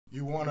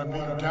You wanna be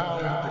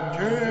down with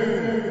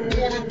the king?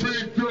 Wanna be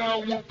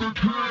down with the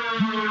king?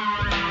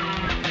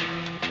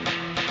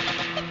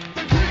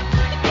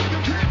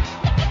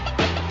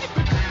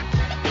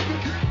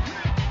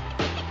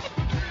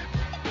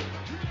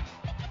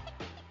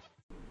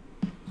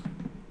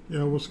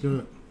 Yeah, what's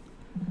good?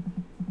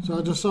 So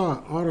I just saw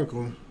an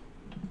article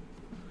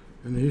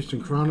in the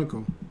Houston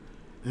Chronicle,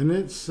 and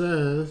it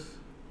says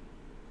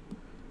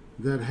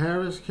that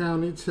Harris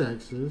County,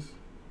 Texas,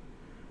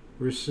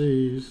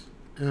 receives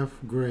F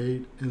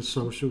grade in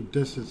social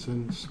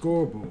distancing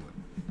scoreboard.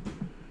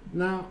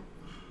 Now,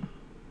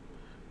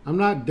 I'm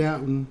not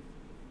doubting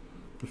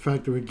the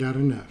fact that we got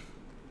an F.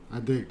 I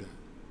dig that,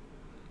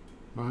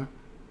 right?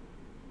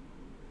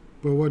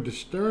 But what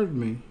disturbed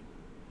me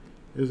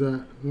is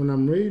that when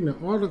I'm reading the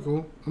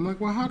article, I'm like,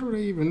 well, how do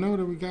they even know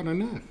that we got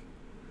an F?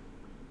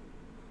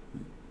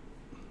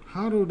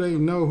 How do they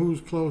know who's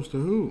close to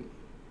who?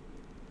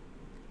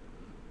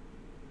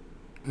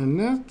 And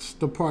that's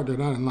the part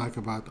that I didn't like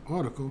about the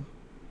article.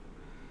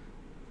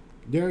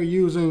 They're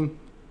using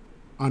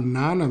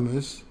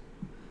anonymous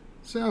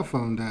cell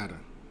phone data.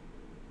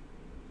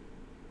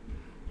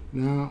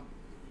 Now,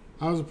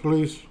 I was a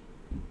police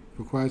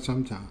for quite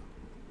some time,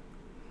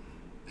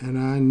 and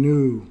I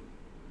knew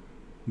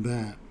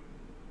that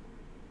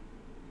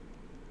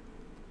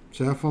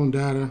cell phone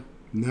data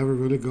never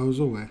really goes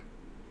away.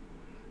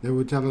 They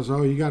would tell us,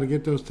 oh, you got to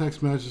get those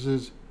text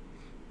messages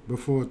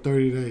before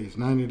 30 days,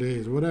 90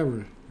 days,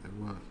 whatever it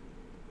was.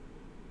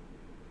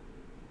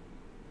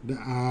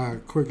 I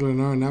quickly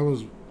learned that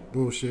was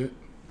bullshit.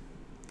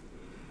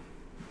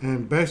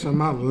 And based on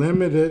my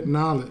limited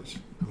knowledge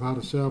of how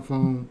the cell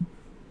phone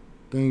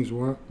things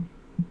work,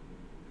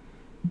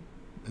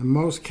 in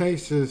most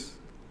cases,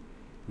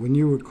 when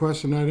you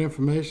requesting that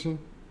information,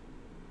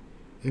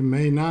 it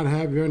may not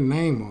have your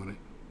name on it,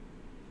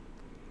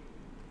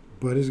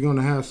 but it's going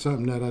to have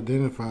something that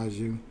identifies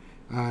you,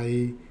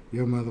 i.e.,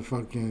 your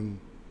motherfucking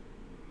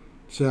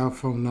cell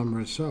phone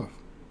number itself.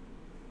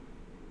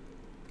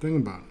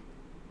 Think about it.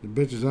 The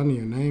bitch is under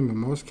your name in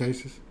most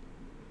cases,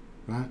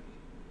 right?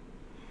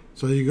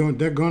 So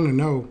they're going to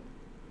know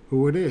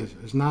who it is.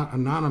 It's not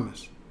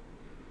anonymous,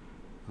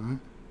 right?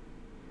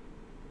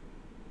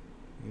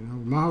 You know,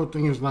 my whole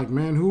thing is like,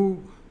 man,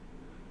 who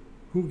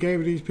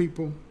gave these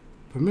people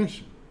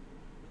permission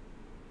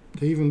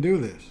to even do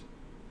this?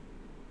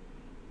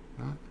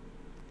 Right?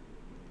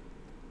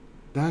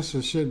 That's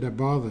the shit that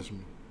bothers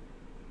me.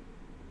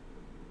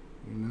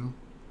 You know?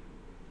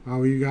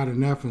 Oh, you got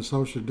an F in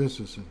social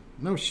distancing.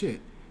 No shit.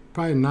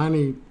 Probably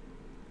 99%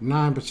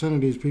 of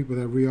these people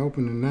that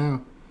reopening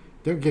now,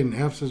 they're getting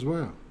Fs as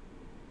well.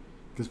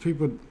 Because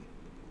people,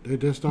 they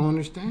just don't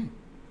understand.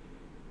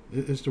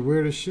 It's the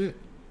weirdest shit.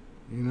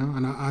 You know?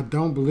 And I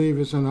don't believe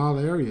it's in all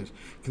areas.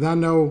 Because I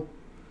know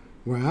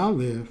where I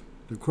live,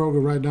 the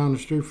Kroger right down the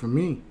street from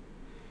me,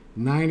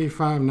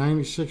 95,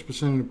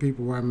 96% of the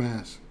people wear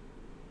masks.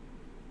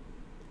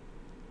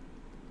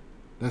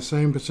 That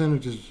same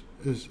percentage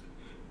is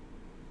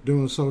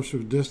doing social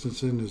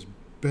distancing as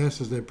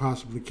best as they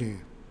possibly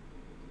can.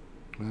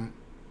 Right?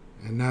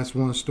 And that's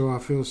one store I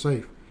feel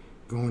safe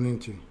going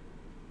into.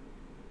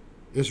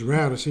 It's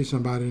rare to see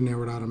somebody in there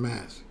without a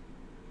mask.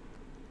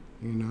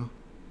 You know?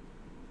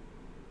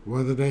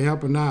 Whether they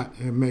help or not,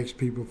 it makes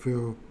people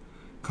feel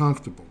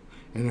comfortable.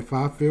 And if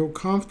I feel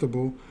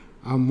comfortable,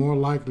 I'm more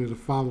likely to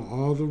follow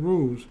all the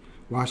rules,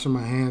 washing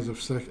my hands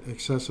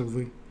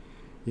excessively,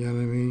 you know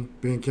what I mean?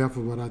 Being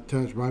careful what I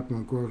touch, wiping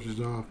my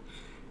groceries off,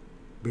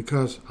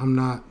 because I'm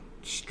not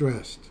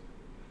stressed,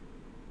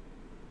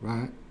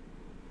 right?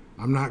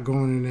 I'm not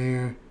going in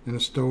there in a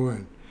store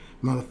and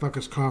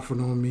motherfuckers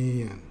coughing on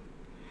me and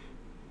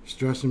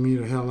stressing me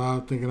the hell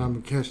out, thinking I'm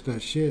going to catch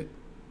that shit.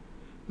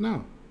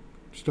 No.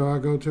 Store I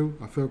go to,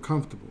 I feel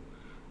comfortable.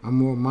 I'm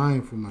more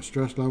mindful. My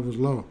stress level's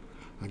low.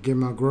 I get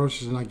my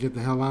groceries and I get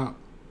the hell out.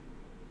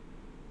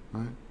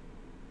 Right?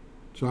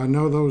 So I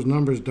know those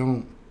numbers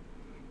don't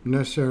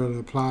necessarily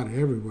apply to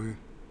everywhere.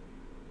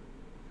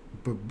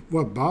 But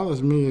what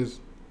bothers me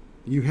is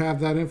you have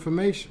that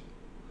information.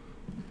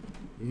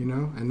 You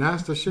know? And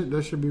that's the shit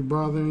that should be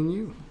bothering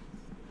you.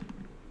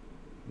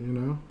 You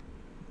know?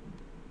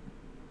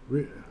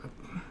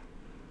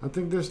 I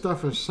think this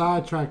stuff has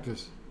sidetracked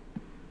us.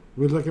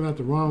 We're looking at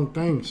the wrong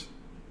things.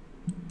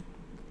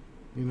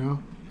 You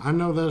know? I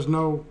know there's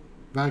no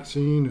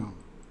vaccine or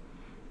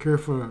cure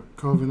for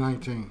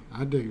COVID-19.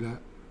 I dig that.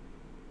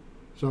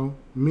 So,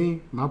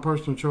 my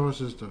personal choice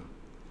is to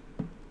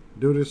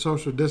do this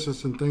social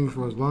distancing thing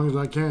for as long as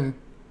I can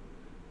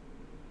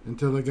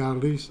until they got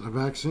at least a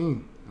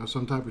vaccine or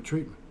some type of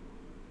treatment.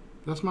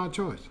 That's my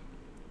choice.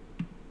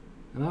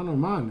 And I don't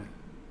mind that.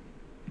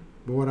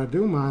 But what I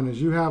do mind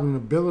is you having an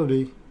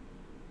ability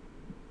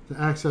to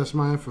access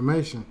my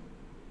information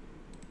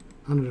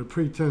under the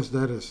pretense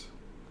that it's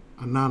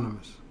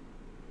anonymous.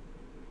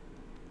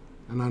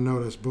 And I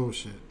know that's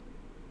bullshit.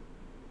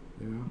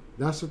 You know?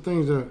 That's the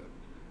things that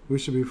we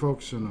should be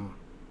focusing on.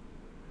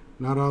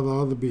 Not all the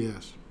other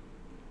BS.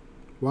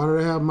 Why do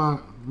they have my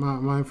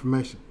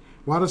information?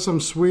 Why does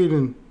some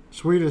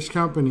Swedish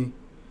company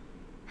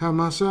have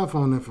my cell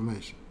phone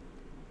information.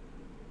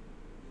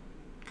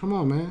 Come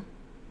on, man.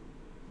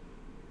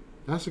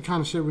 That's the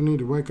kind of shit we need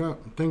to wake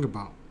up and think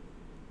about.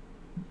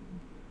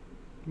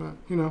 But,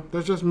 you know,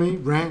 that's just me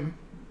ranting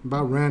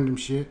about random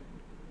shit.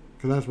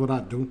 Because that's what I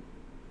do.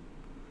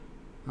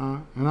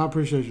 And I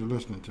appreciate you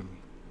listening to me.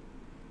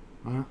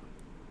 All right?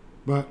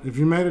 But if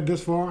you made it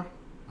this far,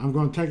 I'm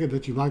going to take it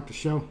that you like the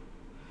show.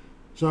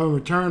 So in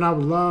return, I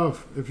would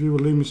love if you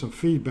would leave me some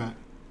feedback.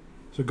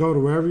 So go to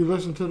wherever you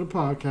listen to the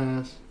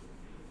podcast,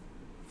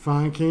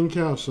 find King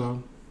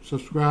Kelso,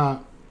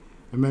 subscribe,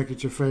 and make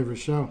it your favorite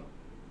show.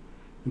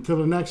 Until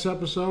the next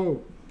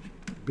episode,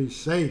 be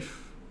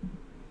safe,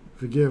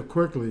 forgive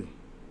quickly,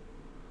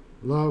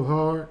 love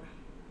hard,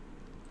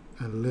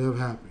 and live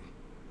happy.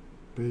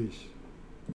 Peace.